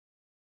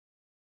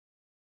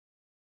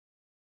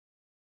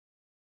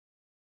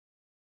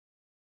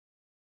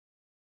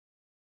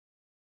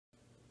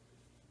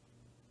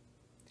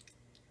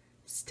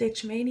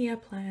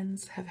StitchMaynia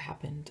plans have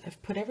happened.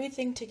 I've put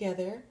everything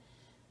together.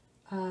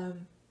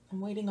 I'm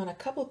waiting on a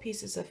couple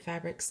pieces of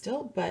fabric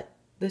still, but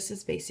this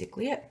is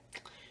basically it.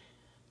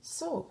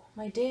 So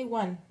my day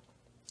one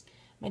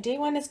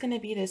is going to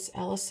be this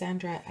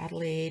Alessandra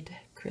Adelaide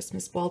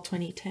Christmas Ball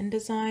 2010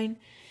 design.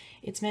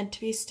 It's meant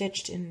to be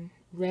stitched in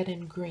red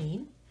and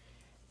green,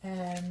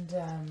 and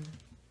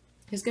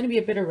there's going to be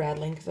a bit of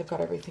rattling because I've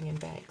got everything in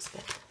bags,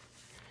 but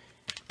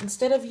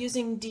instead of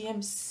using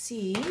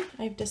DMC,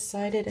 I've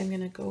decided I'm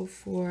going to go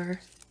for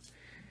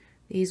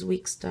these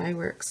Weeks Dye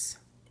Works.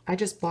 I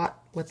just bought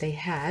what they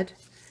had.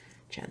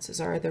 Chances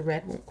are the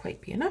red won't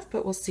quite be enough,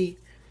 but we'll see.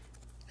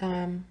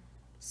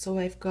 So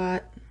I've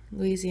got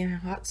Louisiana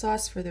hot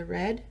sauce for the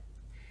red,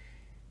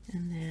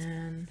 and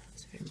then,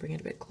 let's see if I can bring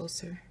it a bit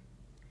closer,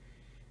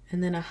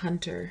 and then a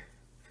Hunter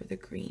for the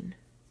green.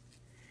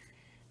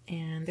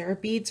 And there are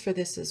beads for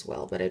this as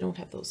well, but I don't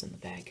have those in the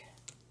bag.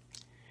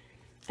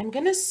 I'm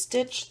going to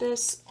stitch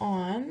this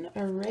on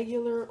a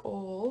regular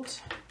old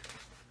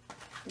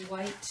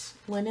white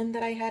linen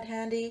that I had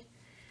handy.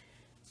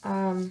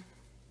 I've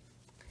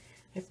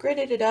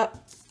gridded it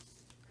up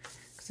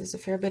because there's a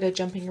fair bit of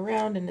jumping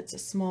around, and it's a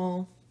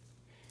small,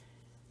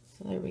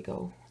 so there we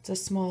go, it's a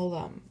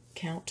small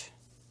count.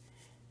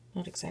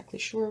 Not exactly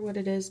sure what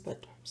it is,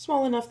 but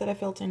small enough that I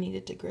felt I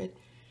needed to grid.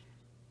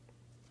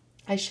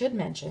 I should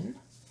mention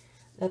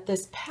that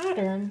this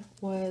pattern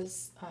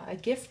was a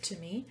gift to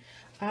me.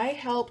 I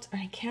helped,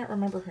 I can't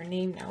remember her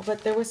name now,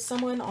 but there was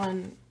someone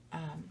on, I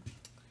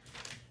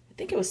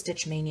think it was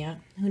StitchMaynia,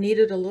 who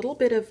needed a little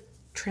bit of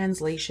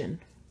translation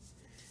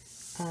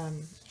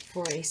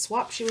for a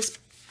swap she was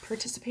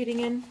participating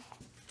in.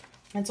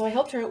 And so I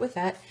helped her out with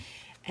that,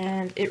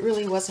 and it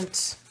really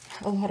wasn't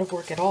a lot of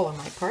work at all on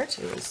my part.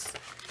 It was,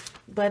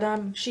 but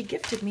she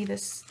gifted me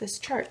this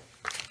chart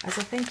as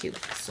a thank you.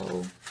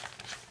 So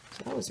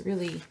that was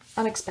really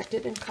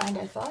unexpected and kind,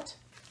 I thought.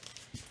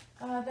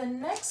 The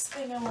next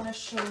thing I want to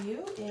show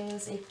you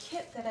is a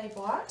kit that I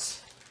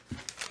bought.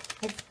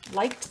 I've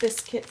liked this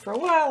kit for a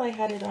while. I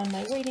had it on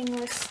my waiting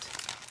list.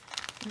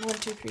 1,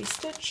 2, 3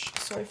 stitch.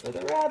 Sorry for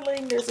the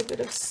rattling. There's a bit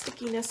of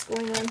stickiness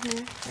going on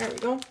here. There we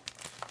go.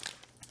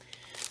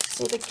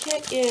 So the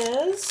kit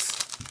is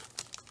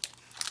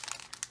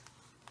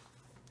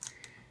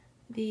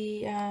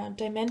the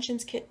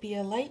Dimensions Kit Be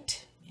a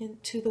Light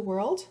into the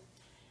World.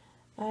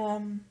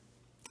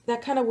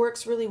 That kind of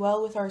works really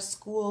well with our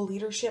school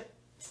leadership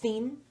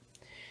theme,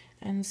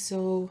 and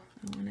so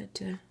I wanted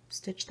to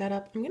stitch that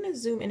up. I'm going to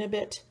zoom in a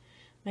bit.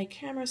 My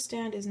camera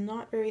stand is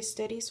not very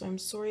steady, so I'm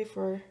sorry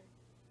for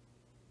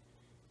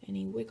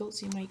any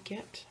wiggles you might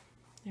get.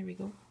 There we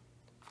go.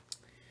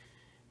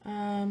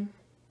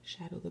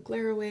 Shadow the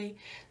glare away.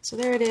 So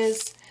there it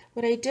is.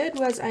 What I did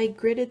was I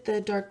gridded the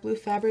dark blue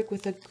fabric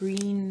with a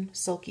green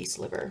sulky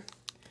sliver,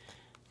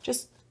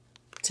 just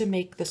to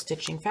make the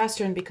stitching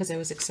faster, and because I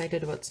was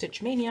excited about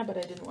StitchMaynia, but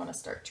I didn't want to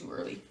start too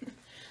early.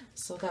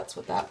 So that's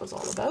what that was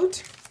all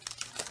about.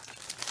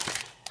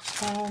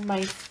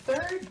 My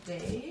third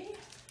day,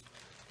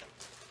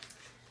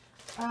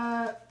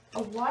 a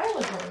while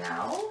ago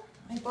now,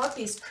 I bought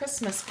these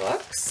Christmas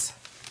books.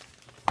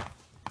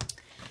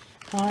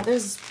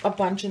 There's a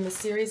bunch in the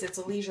series. It's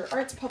a Leisure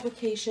Arts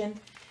publication,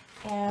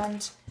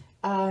 and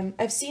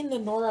I've seen the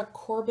Nora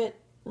Corbett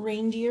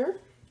reindeer,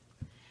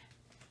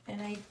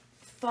 and I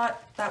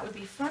thought that would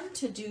be fun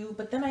to do,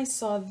 but then I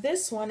saw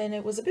this one and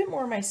it was a bit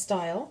more my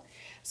style,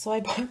 so I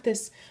bought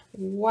this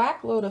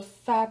whack load of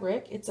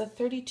fabric. It's a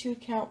 32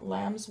 count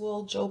lamb's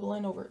wool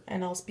Jobelin over,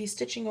 and I'll be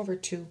stitching over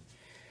 2.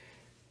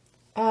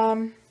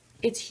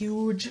 It's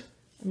huge.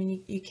 I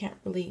mean, you can't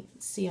really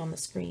see on the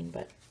screen,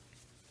 but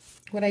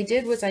what I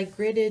did was I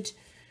gridded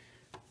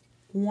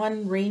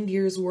 1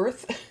 reindeer's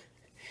worth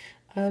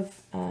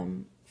of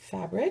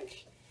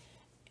fabric,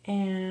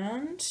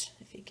 and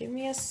if you give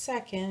me a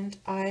second,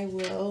 I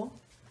will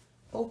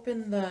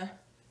open the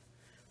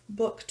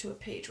book to a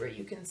page where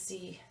you can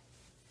see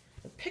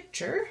the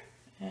picture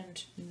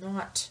and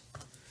not,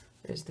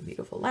 there's the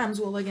beautiful lamb's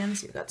wool again,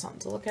 so you've got something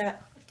to look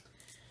at.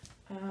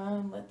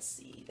 Let's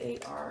see, they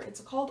are,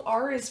 it's called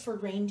R is for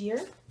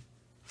Reindeer,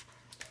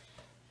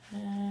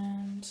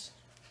 and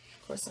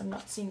of course I'm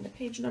not seeing the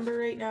page number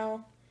right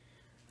now,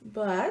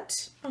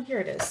 but, oh, here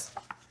it is.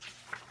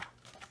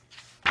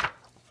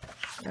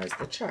 There's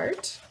the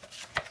chart.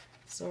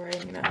 Sorry,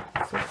 I'm going to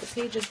flip the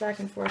pages back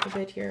and forth a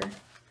bit here.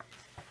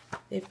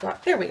 They've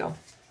got, there we go.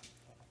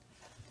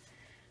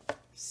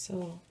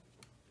 So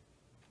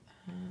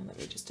let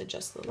me just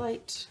adjust the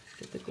light,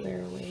 get the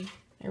glare away.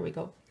 There we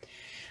go.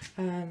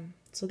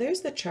 So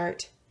there's the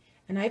chart,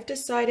 and I've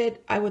decided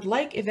I would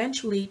like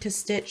eventually to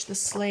stitch the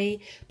sleigh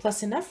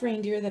plus enough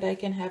reindeer that I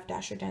can have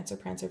Dasher, Dancer,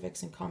 Prancer,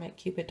 Vixen, Comet,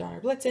 Cupid, Donner,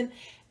 Blitzen,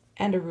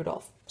 and a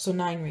Rudolph. So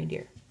 9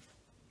 reindeer.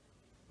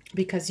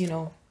 Because, you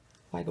know,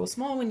 why go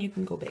small when you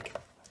can go big?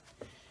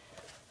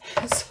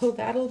 So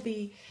that'll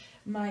be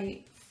my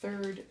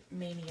third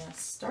Mania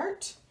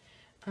start.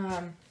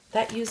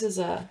 That uses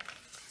a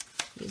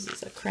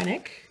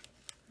Krennic.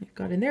 I've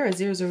got in there a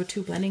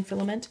 002 blending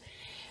filament,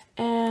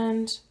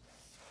 and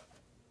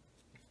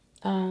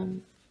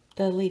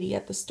the lady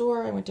at the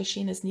store. I went to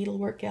Sheena's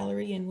Needlework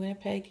Gallery in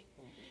Winnipeg.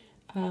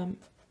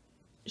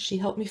 She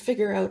helped me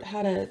figure out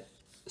how to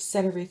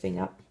set everything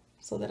up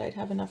so that I'd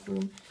have enough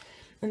room.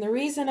 And the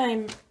reason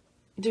I'm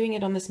doing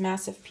it on this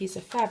massive piece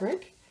of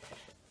fabric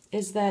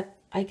is that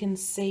I can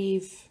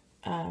save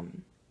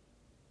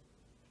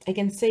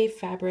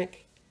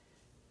fabric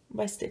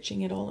by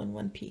stitching it all in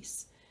one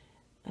piece.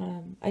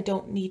 I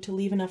don't need to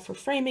leave enough for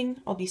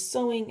framing. I'll be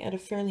sewing at a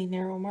fairly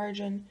narrow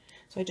margin,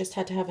 so I just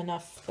had to have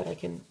enough that I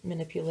can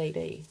manipulate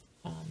a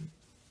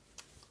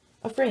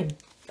frame,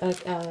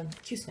 a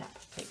Q-snap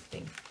type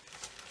thing.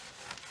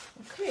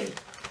 Okay,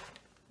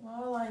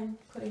 while I'm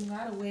putting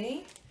that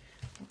away,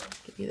 I'll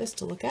give you this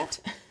to look at.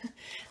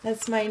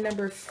 That's my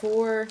number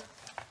 4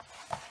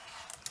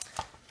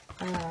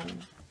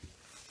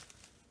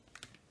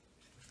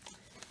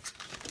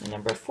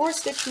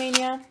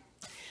 StitchMaynia.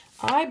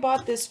 I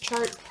bought this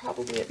chart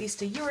probably at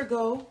least a year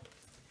ago.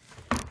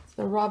 It's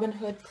the Robin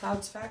Hood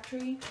Clouds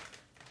Factory,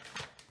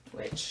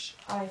 which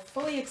I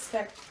fully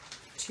expect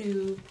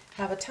to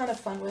have a ton of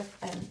fun with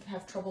and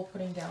have trouble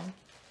putting down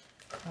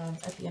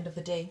at the end of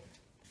the day.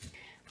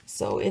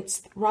 So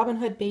it's Robin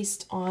Hood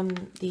based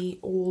on the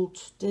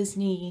old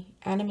Disney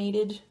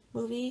animated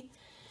movie.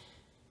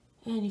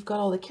 And you've got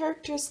all the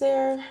characters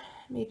there.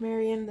 Maid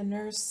Marian, the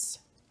nurse,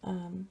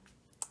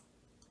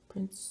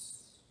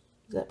 Prince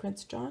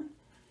John?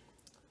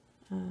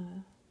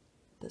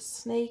 The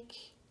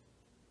snake,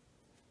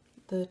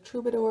 the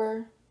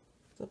troubadour.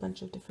 There's a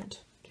bunch of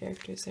different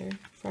characters there.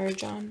 Friar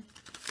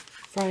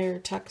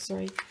Tuck,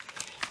 sorry.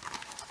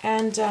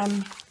 And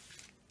I'm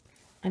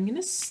going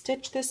to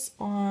stitch this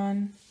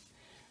on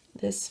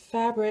this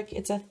fabric.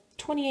 It's a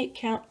 28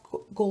 count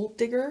gold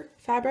digger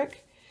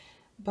fabric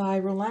by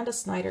Rolanda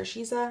Snyder.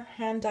 She's a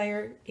hand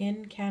dyer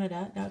in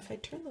Canada. Now if I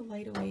turn the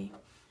light away,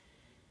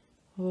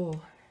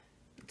 oh,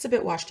 it's a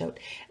bit washed out.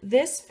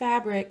 This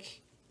fabric,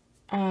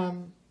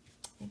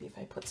 maybe if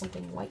I put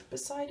something white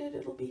beside it,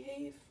 it'll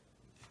behave.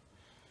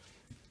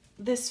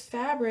 This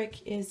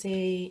fabric is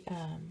a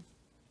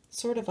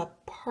sort of a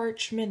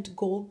parchment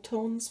gold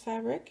tones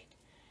fabric.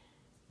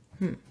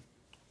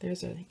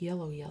 There's a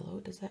yellow.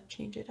 Does that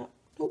change it up?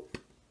 Nope.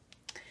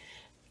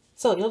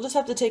 So you'll just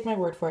have to take my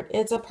word for it.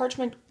 It's a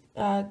parchment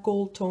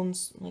gold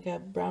tones, like a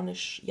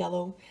brownish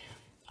yellow.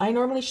 I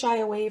normally shy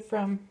away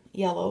from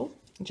yellow,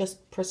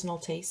 just personal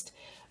taste,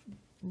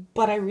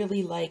 but I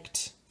really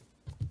liked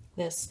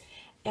this.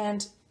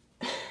 And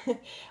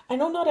I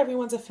know not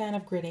everyone's a fan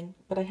of gridding,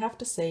 but I have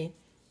to say,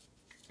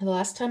 the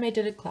last time I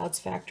did a Clouds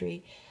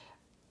Factory,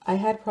 I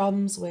had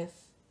problems with,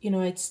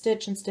 I'd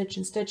stitch and stitch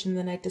and stitch, and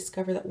then I'd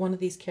discover that one of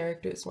these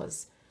characters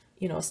was,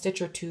 a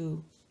stitch or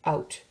two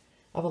out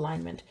of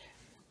alignment.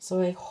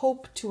 So I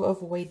hope to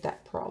avoid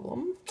that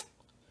problem.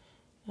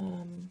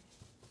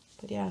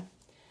 But yeah,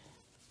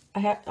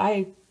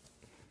 I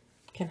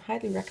can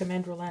highly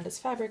recommend Rolanda's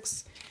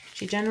fabrics.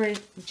 She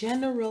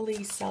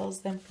generally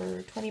sells them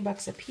for 20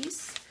 bucks a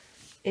piece.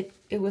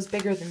 It was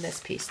bigger than this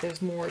piece.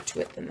 There's more to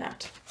it than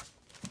that.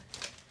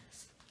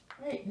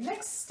 All right,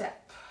 next step.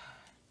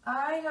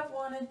 I have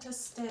wanted to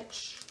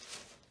stitch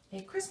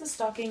a Christmas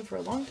stocking for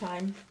a long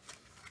time.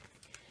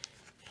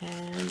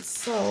 And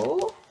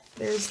so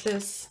there's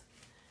this,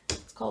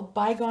 it's called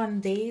Bygone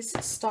Days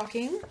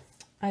stocking.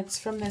 It's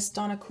from this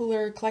Donna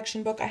Cooler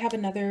collection book. I have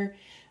another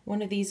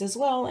one of these as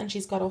well, and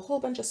she's got a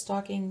whole bunch of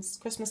stockings,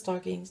 Christmas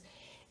stockings,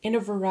 in a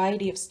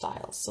variety of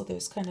styles. So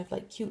there's kind of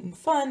like cute and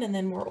fun, and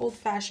then more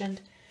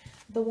old-fashioned.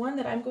 The one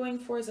that I'm going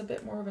for is a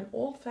bit more of an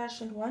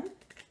old-fashioned one.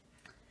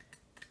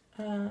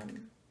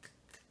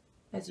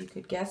 As you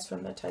could guess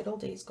from the title,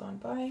 Days Gone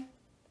By.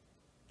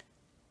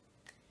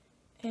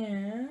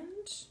 And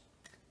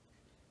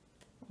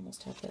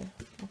almost have the,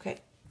 okay,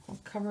 I'll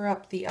cover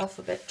up the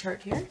alphabet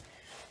chart here.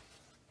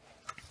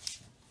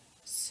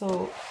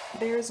 So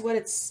there's what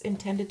it's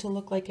intended to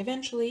look like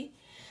eventually.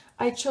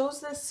 I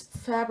chose this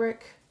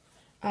fabric,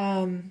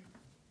 I'm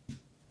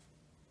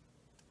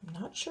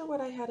not sure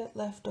what I had it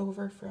left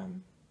over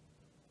from.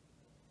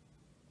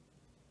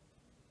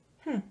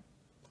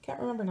 Can't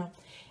remember now.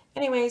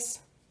 Anyways,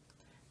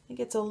 I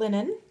think it's a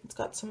linen. It's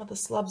got some of the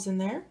slubs in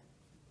there.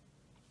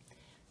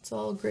 It's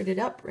all gridded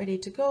up, ready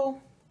to go.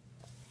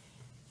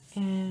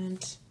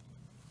 And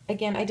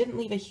again, I didn't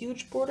leave a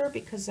huge border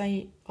because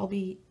I'll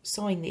be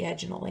sewing the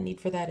edge, and all I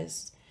need for that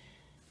is,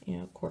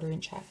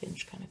 quarter-inch,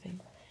 half-inch kind of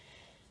thing.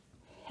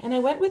 And I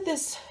went with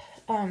this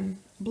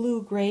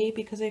blue-gray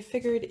because I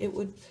figured it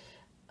would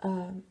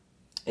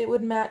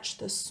match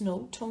the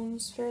snow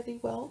tones fairly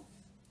well.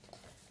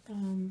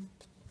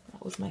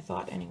 That was my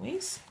thought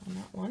anyways on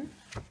that one.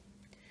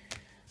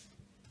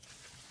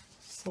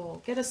 So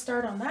I'll get a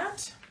start on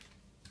that.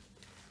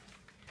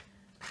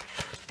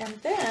 And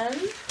then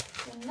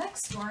the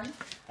next one,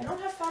 I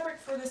don't have fabric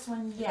for this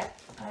one yet.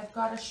 I've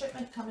got a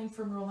shipment coming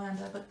from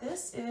Rolanda, but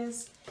this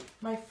is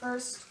my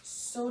first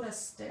soda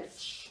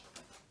stitch.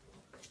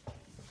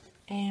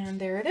 And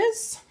there it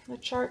is, the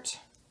chart.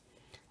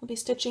 We'll be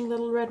stitching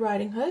Little Red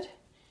Riding Hood.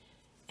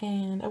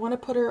 And I want to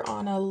put her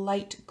on a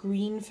light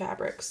green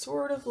fabric,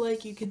 sort of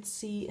like you could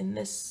see in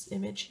this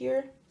image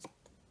here.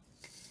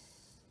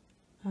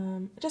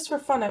 just for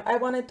fun.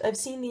 I've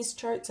seen these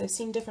charts, I've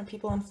seen different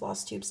people on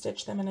Flosstube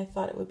stitch them, and I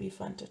thought it would be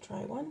fun to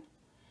try one.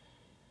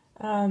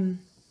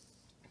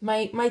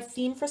 My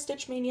theme for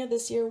StitchMaynia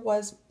this year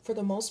was, for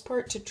the most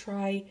part, to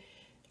try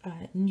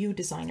new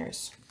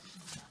designers.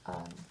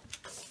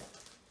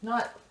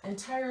 Not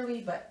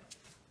entirely, but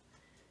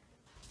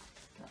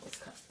that was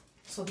kind of,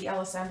 so the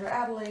Alessandra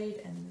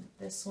Adelaide and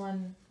this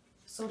one,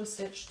 Soda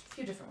Stitched, a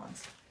few different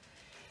ones.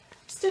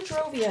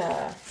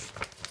 Stitchrovia.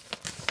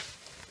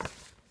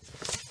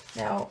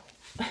 Now,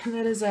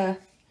 that is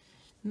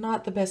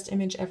not the best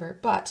image ever,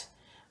 but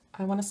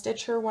I want to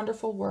stitch her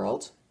Wonderful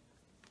World,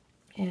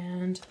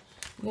 and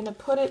I'm going to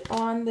put it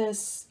on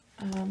this,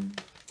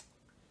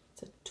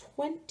 it's a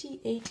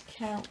 28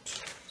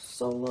 count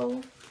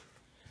solo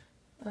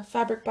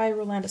fabric by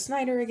Rolanda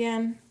Snyder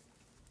again,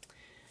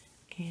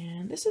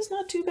 and this is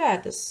not too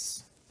bad,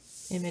 this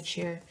image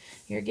here.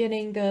 You're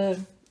getting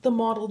the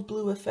mottled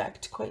blue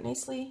effect quite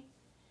nicely.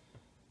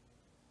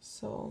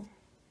 So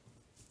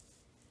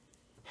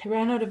I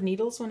ran out of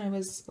needles when I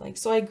was like,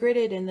 so I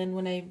gridded, and then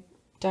when I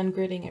done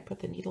gridding, I put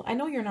the needle. I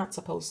know you're not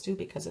supposed to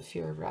because of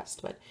fear of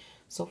rust, but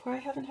so far I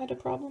haven't had a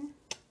problem.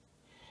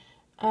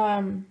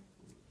 So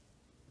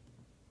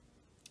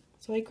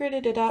I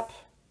gridded it up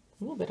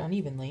a little bit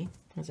unevenly,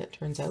 as it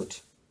turns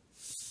out,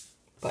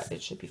 but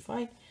it should be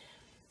fine.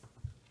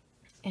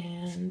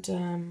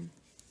 And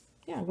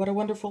yeah, What a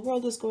Wonderful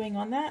World is going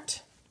on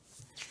that.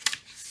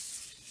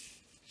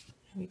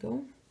 There we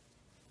go.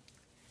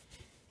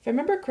 If I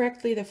remember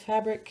correctly, the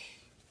fabric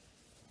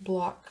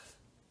block,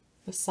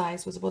 the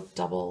size was about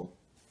double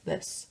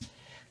this.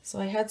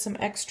 So I had some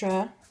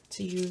extra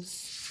to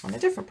use on a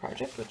different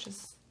project, which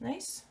is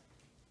nice.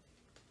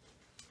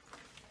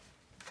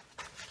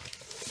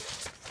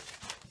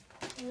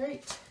 All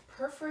right,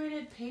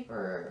 perforated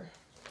paper.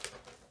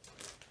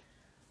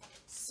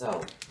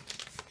 So,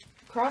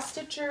 cross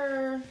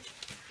stitcher,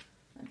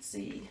 let's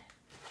see,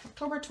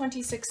 October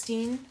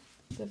 2016,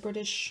 the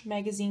British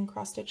magazine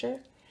cross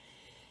stitcher.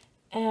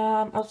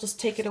 I'll just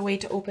take it away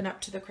to open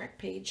up to the correct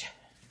page.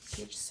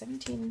 Page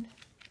 17.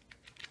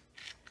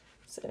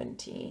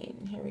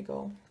 17, here we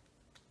go.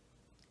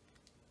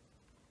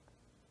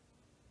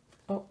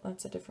 Oh,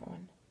 that's a different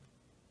one.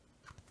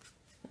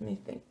 Let me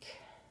think.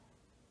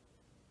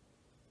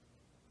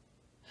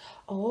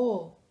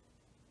 Oh,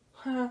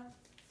 huh.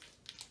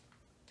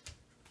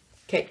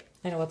 Okay,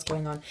 I know what's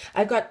going on.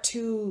 I've got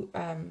two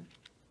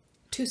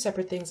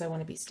separate things I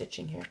want to be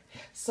stitching here.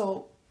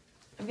 So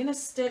I'm going to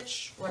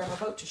stitch what I'm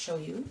about to show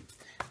you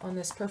on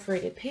this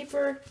perforated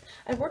paper.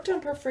 I've worked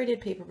on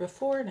perforated paper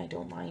before and I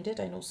don't mind it.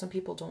 I know some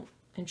people don't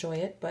enjoy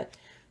it, but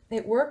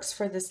it works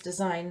for this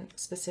design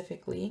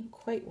specifically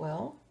quite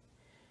well.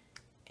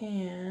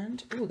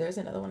 And, ooh, there's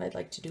another one I'd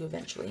like to do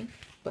eventually,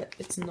 but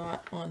it's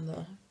not on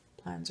the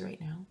plans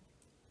right now.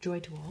 Joy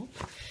to all.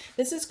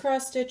 This is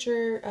Cross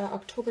Stitcher,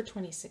 October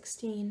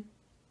 2016.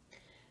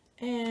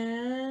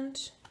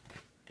 And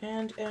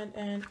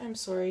I'm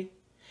sorry.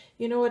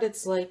 You know what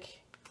it's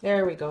like?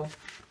 There we go.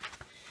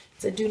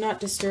 It's a do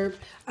not disturb.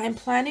 I'm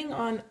planning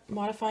on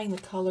modifying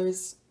the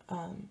colors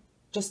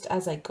just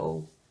as I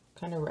go,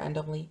 kind of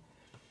randomly.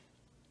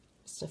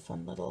 Just a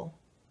fun little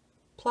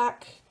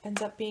plaque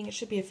ends up being, it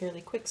should be a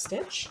fairly quick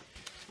stitch.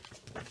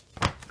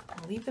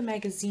 I'll leave the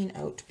magazine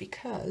out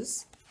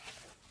because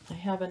I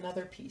have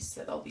another piece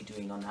that I'll be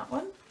doing on that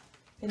one.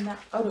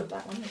 Out of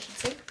that one, I should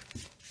say.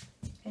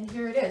 And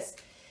here it is.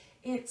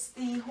 It's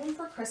the Home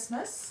for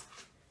Christmas.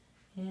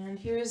 And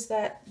here's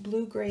that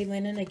blue-gray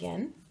linen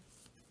again.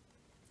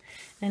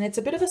 And it's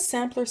a bit of a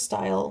sampler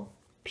style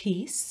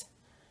piece.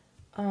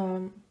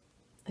 I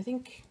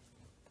think,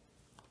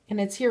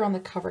 and it's here on the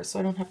cover, so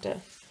I don't have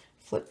to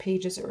flip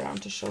pages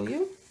around to show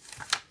you.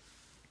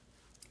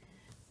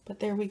 But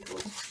there we go.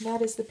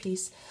 That is the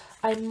piece.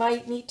 I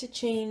might need to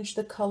change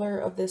the color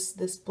of this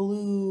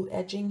blue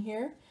edging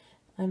here.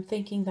 I'm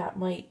thinking that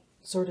might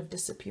sort of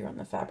disappear on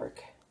the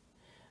fabric.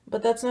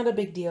 But that's not a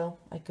big deal.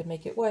 I could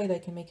make it white, I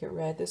can make it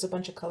red. There's a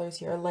bunch of colors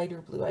here, a lighter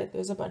blue.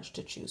 There's a bunch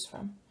to choose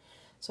from.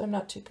 So I'm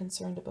not too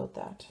concerned about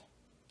that.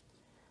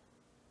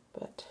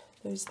 But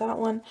there's that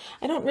one.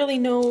 I don't really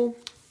know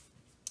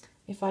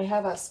if I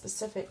have a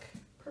specific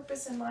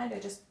purpose in mind.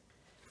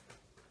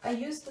 I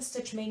use the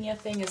StitchMaynia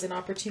thing as an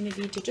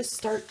opportunity to just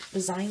start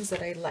designs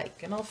that I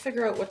like, and I'll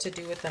figure out what to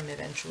do with them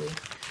eventually.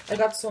 I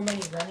got so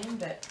many running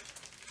that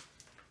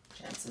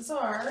chances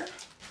are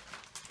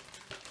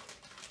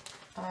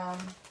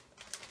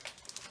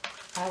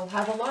I'll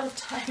have a lot of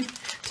time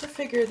to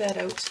figure that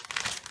out.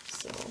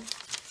 So,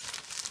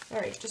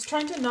 all right, just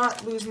trying to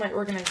not lose my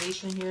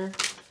organization here.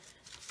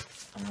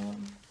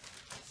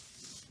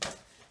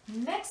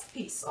 Next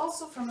piece,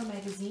 also from a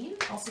magazine,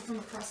 also from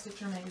a Cross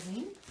Stitcher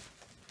magazine.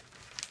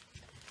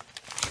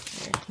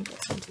 There, you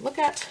got something to look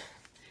at.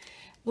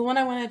 The one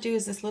I want to do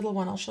is this little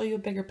one. I'll show you a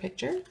bigger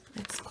picture.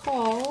 It's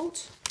called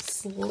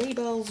Sleigh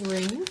Bells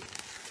Ring.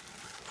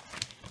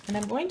 And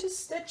I'm going to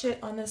stitch it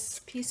on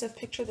this piece of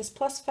Picture This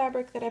Plus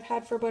fabric that I've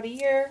had for about a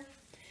year.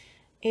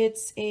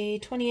 It's a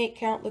 28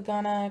 count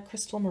Lagana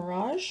Crystal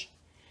Mirage.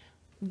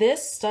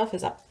 This stuff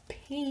is a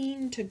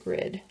pain to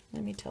grid,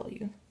 let me tell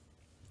you.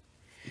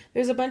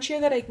 There's a bunch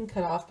here that I can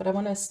cut off, but I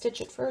want to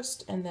stitch it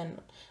first, and then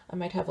I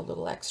might have a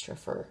little extra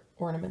for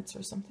ornaments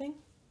or something.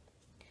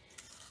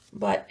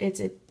 But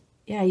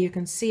yeah, you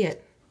can see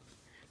it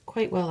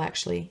quite well,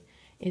 actually.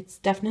 It's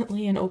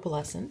definitely an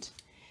opalescent.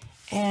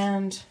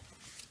 And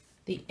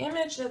the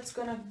image that's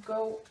going to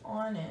go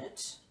on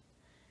it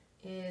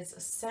is a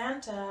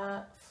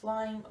Santa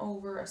flying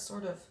over a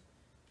sort of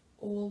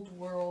old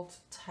world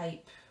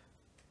type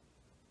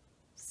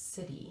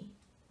city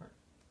or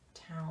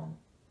town.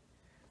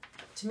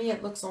 To me,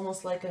 it looks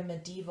almost like a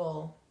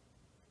medieval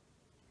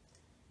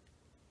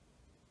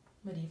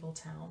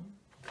town.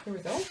 Here we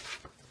go.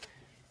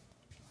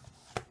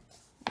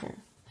 There.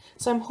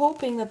 So I'm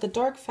hoping that the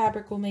dark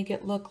fabric will make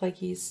it look like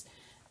he's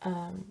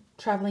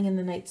traveling in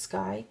the night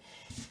sky.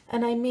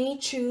 And I may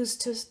choose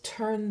to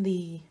turn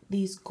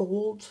these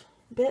gold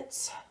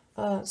bits,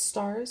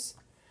 stars.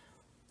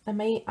 I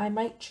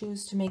might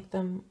choose to make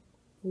them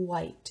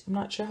white. I'm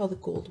not sure how the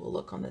gold will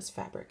look on this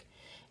fabric.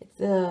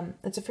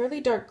 It's a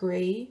fairly dark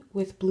gray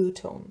with blue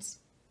tones,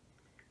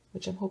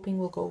 which I'm hoping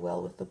will go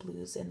well with the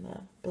blues in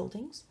the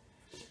buildings.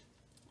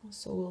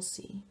 So we'll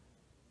see.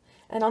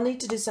 And I'll need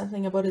to do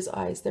something about his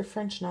eyes. They're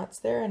French knots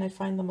there, and I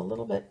find them a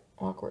little bit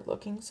awkward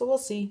looking. So we'll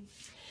see.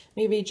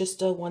 Maybe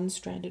just a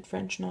one-stranded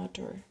French knot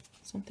or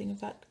something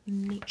of that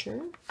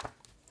nature.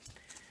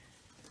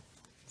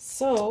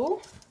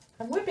 So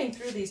I'm whipping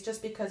through these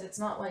just because it's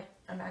not like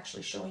I'm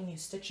actually showing you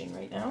stitching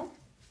right now.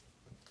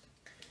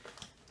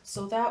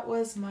 So that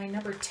was my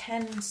number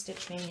 10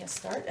 StitchMaynia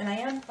start, and I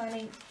am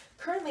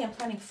currently I'm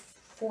planning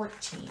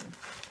 14.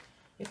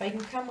 If I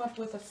can come up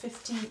with a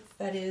 15th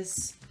that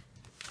is,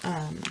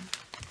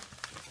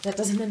 that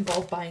doesn't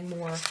involve buying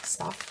more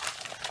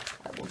stuff,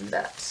 I will do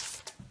that.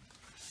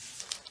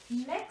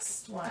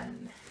 Next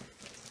one.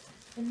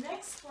 The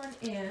next one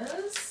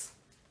is,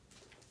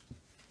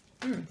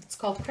 it's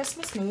called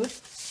Christmas Mood.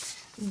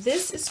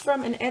 This is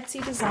from an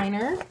Etsy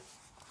designer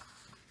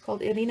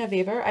called Irina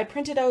Weber. I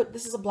printed out,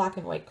 this is a black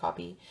and white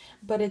copy,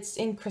 but it's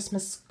in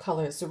Christmas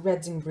colors, so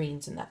reds and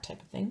greens and that type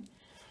of thing.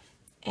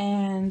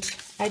 And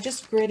I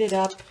just gridded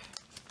up.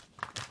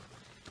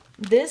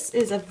 This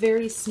is a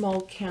very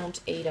small count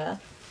Ada.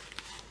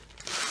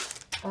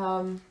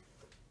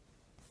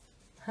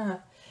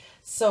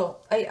 So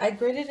I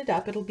gridded it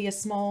up. It'll be a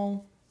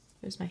small,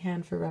 there's my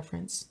hand for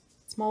reference,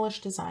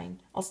 smallish design.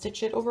 I'll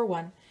stitch it over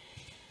one.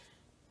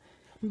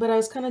 But I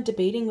was kind of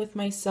debating with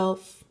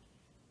myself.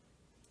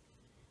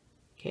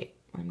 Okay,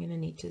 I'm going to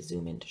need to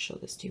zoom in to show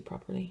this to you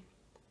properly.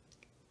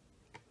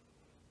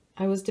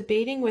 I was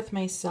debating with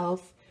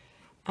myself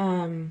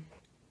how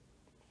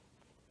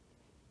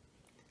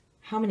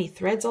many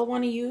threads I'll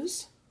want to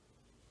use.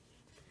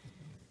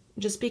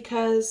 Just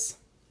because,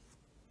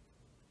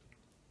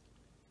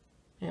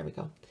 there we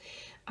go.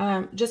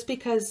 Just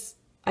because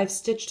I've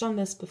stitched on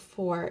this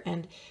before,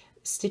 and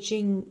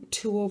stitching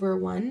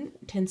 2/1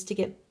 tends to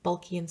get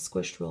bulky and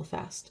squished real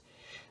fast.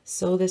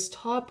 So this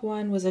top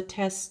one was a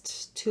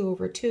test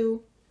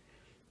 2/2.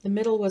 The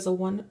middle was a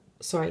 2/1,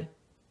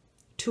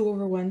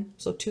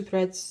 so 2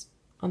 threads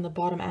on the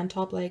bottom and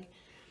top leg.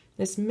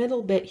 This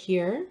middle bit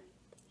here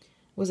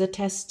was a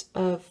test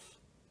of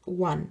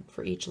 1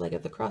 for each leg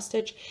of the cross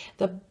stitch.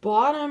 The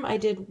bottom I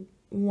did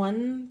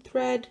 1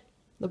 thread,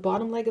 the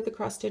bottom leg of the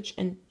cross stitch,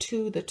 and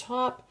 2 the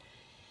top.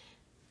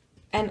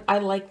 And I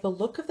like the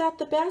look of that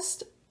the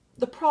best.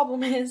 The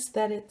problem is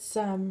that it's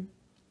a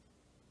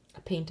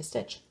pain to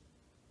stitch,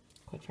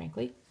 quite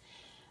frankly.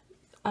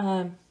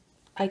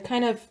 I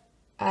kind of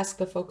asked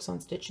the folks on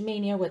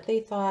StitchMaynia what they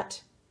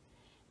thought,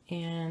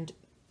 and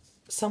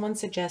someone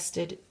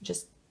suggested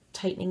just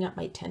tightening up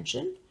my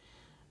tension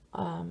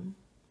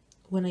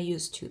when I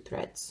use 2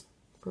 threads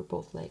for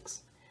both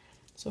legs.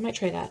 So I might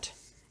try that.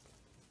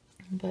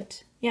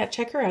 But yeah,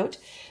 check her out.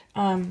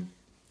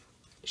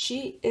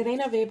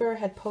 Irina Weber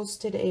had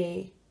posted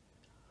a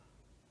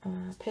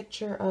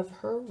picture of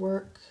her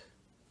work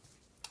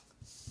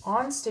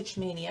on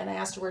StitchMaynia, and I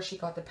asked her where she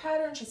got the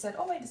pattern. She said,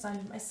 oh, I designed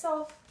it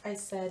myself. I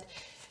said,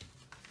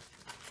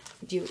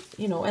 you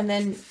know, and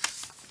then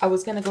I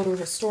was going to go to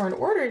her store and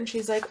order, and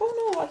she's like,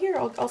 oh no, here,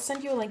 I'll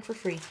send you a link for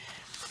free.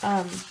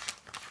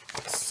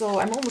 So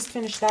I'm almost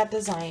finished that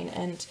design,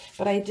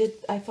 but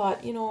I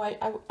thought, you know,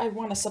 I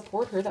want to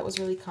support her. That was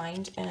really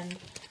kind, and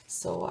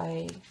so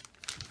I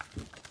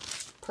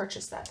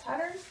purchased that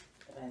pattern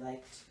that I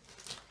liked.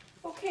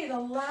 Okay, the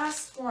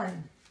last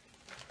one.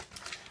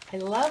 I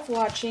love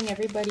watching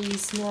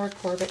everybody's Nora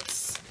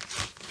Corbett's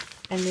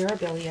and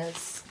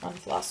Mirabilia's on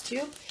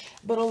Flosstube,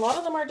 but a lot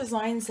of them are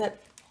designs that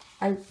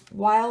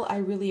while I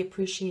really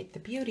appreciate the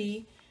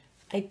beauty,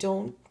 I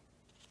don't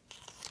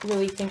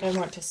really think I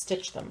want to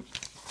stitch them.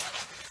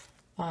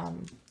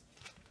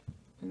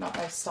 Not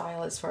my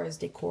style as far as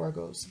decor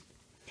goes.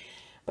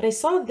 But I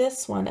saw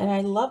this one, and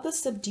I love the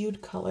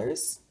subdued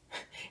colors.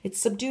 It's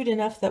subdued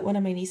enough that one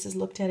of my nieces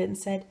looked at it and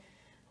said,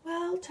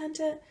 well,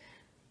 Tanta,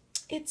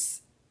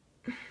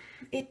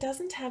 it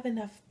doesn't have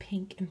enough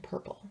pink and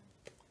purple.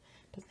 It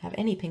doesn't have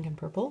any pink and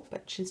purple,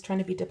 but she's trying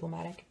to be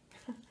diplomatic.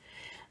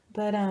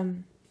 but I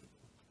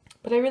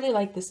really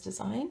like this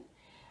design.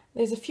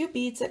 There's a few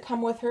beads that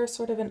come with her,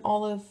 sort of an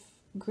olive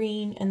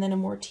green and then a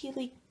more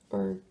tealy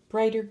or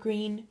brighter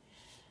green,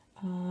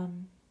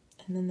 and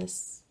then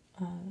this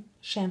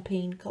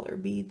champagne color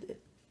bead.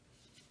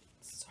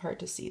 It's hard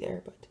to see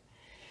there, but,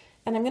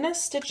 and I'm gonna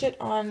stitch it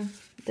on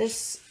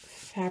this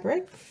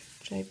fabric,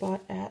 which I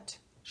bought at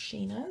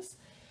Sheena's.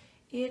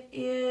 It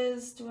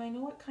is, do I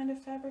know what kind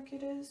of fabric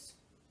it is?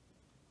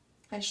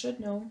 I should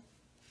know,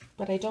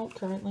 but I don't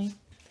currently.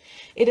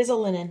 It is a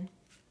linen.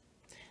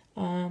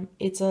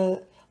 It's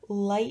a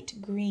light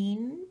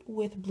green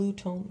with blue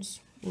tones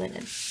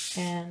linen,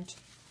 and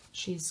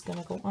she's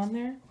gonna go on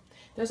there.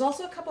 There's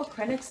also a couple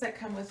Krennics that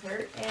come with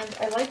her, and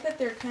I like that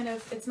they're kind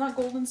of, it's not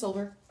gold and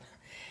silver.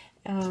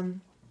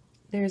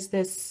 There's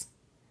this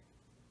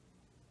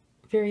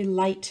very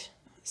light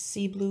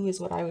sea blue is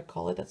what I would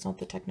call it. That's not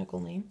the technical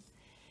name.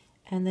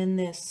 And then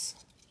this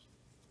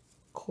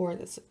core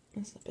that's a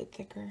bit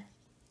thicker.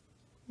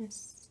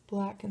 It's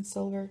black and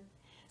silver.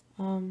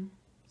 So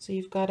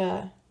you've got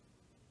a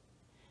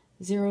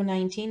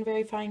 019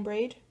 very fine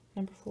braid,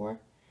 number 4,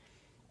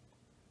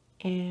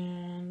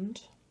 and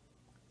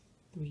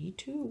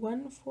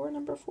 3214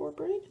 number 4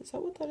 braid. Is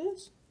that what that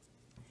is?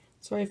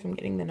 Sorry if I'm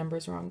getting the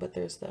numbers wrong, but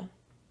there's the,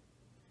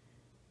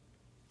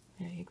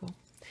 there you go.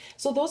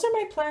 So those are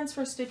my plans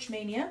for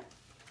StitchMaynia.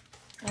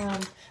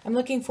 I'm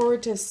looking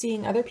forward to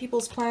seeing other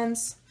people's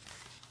plans,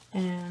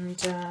 and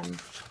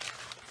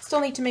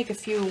still need to make a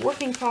few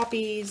working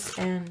copies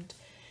and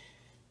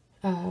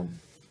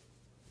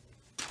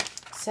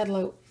settle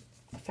out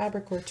a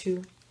fabric or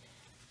two,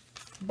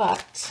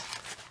 but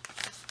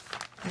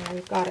now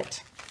we've got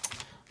it.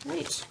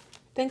 Right,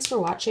 thanks for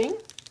watching.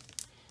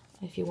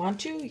 If you want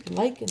to, you can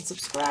like and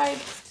subscribe,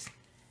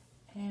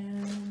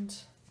 and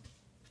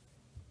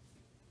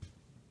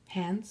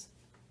hands.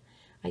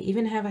 I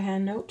even have a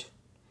hand note.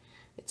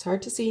 It's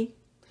hard to see,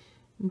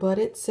 but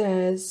it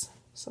says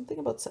something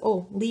about,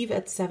 oh, leave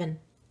at 7.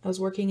 I was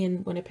working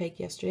in Winnipeg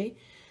yesterday,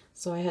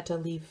 so I had to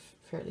leave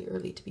fairly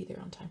early to be there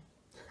on time.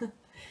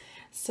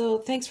 So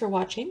thanks for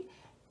watching,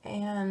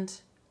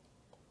 and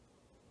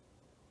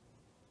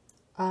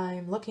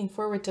I'm looking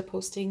forward to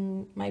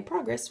posting my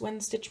progress when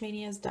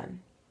StitchMaynia is done.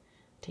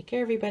 Take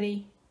care,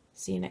 everybody.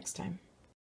 See you next time.